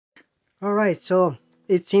Alright, so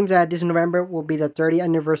it seems that this November will be the 30th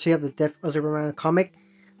anniversary of the death of Superman comic,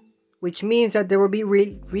 which means that they will be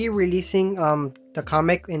re-releasing the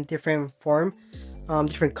comic in different form,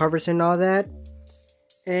 different covers and all that.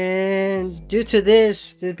 And due to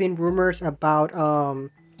this, there's been rumors about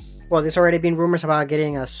well, there's already been rumors about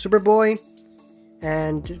getting a Superboy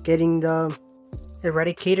and getting the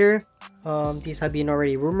Eradicator. These have been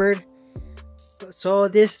already rumored. So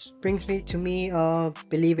this brings me to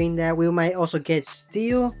believing that we might also get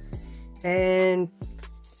Steel and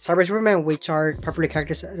Cyber Superman, which are popular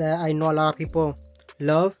characters that I know a lot of people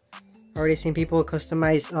love. Already seen people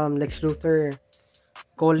customize Lex Luthor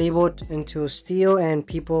Gold labeled into Steel, and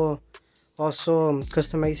people also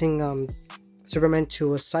customizing Superman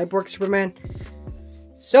to a Cyborg Superman.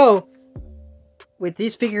 So with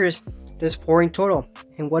these figures, there's 4 in total.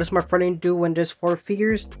 And what does McFarlane do when there's 4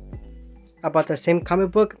 figures about the same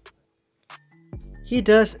comic book? He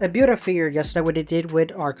does a build-a-figure, just like what they did with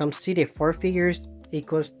Arkham City. 4 figures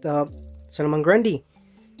equals the Solomon Grundy.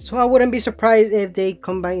 So I wouldn't be surprised if they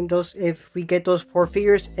combine those, if we get those 4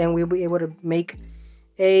 figures and we'll be able to make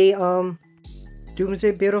a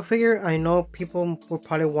Doomsday build-a-figure. I know people will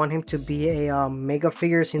probably want him to be a mega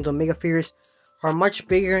figure, since the mega figures are much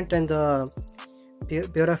bigger than the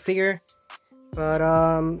build-a-figure. But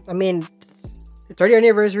I mean, the 30th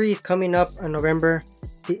anniversary is coming up in November.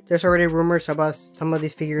 There's already rumors about some of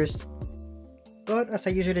these figures, but as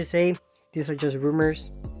I usually say, these are just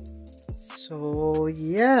rumors. So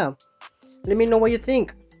yeah, let me know what you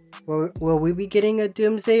think. Will we be getting a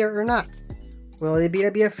Doomsday or not? Will it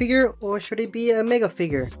be a figure, or should it be a mega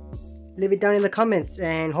figure? Leave it down in the comments,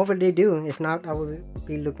 and hopefully they do. If not, I will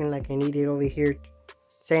be looking like an idiot over here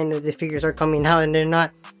saying that the figures are coming out and they're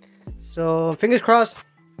not. So fingers crossed.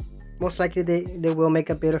 Most likely they will make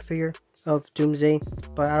a better figure of Doomsday,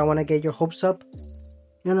 but I don't want to get your hopes up.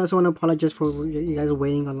 And I also want to apologize for you guys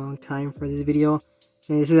waiting a long time for this video.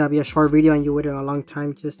 And this is gonna be a short video, and you waited a long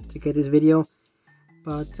time just to get this video.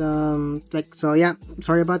 But so yeah,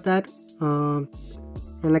 sorry about that. And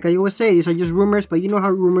like I always say, these are just rumors, but you know how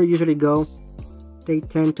rumors usually go. They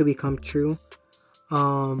tend to become true.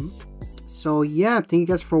 So yeah, thank you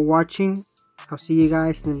guys for watching. I'll see you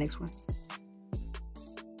guys in the next one.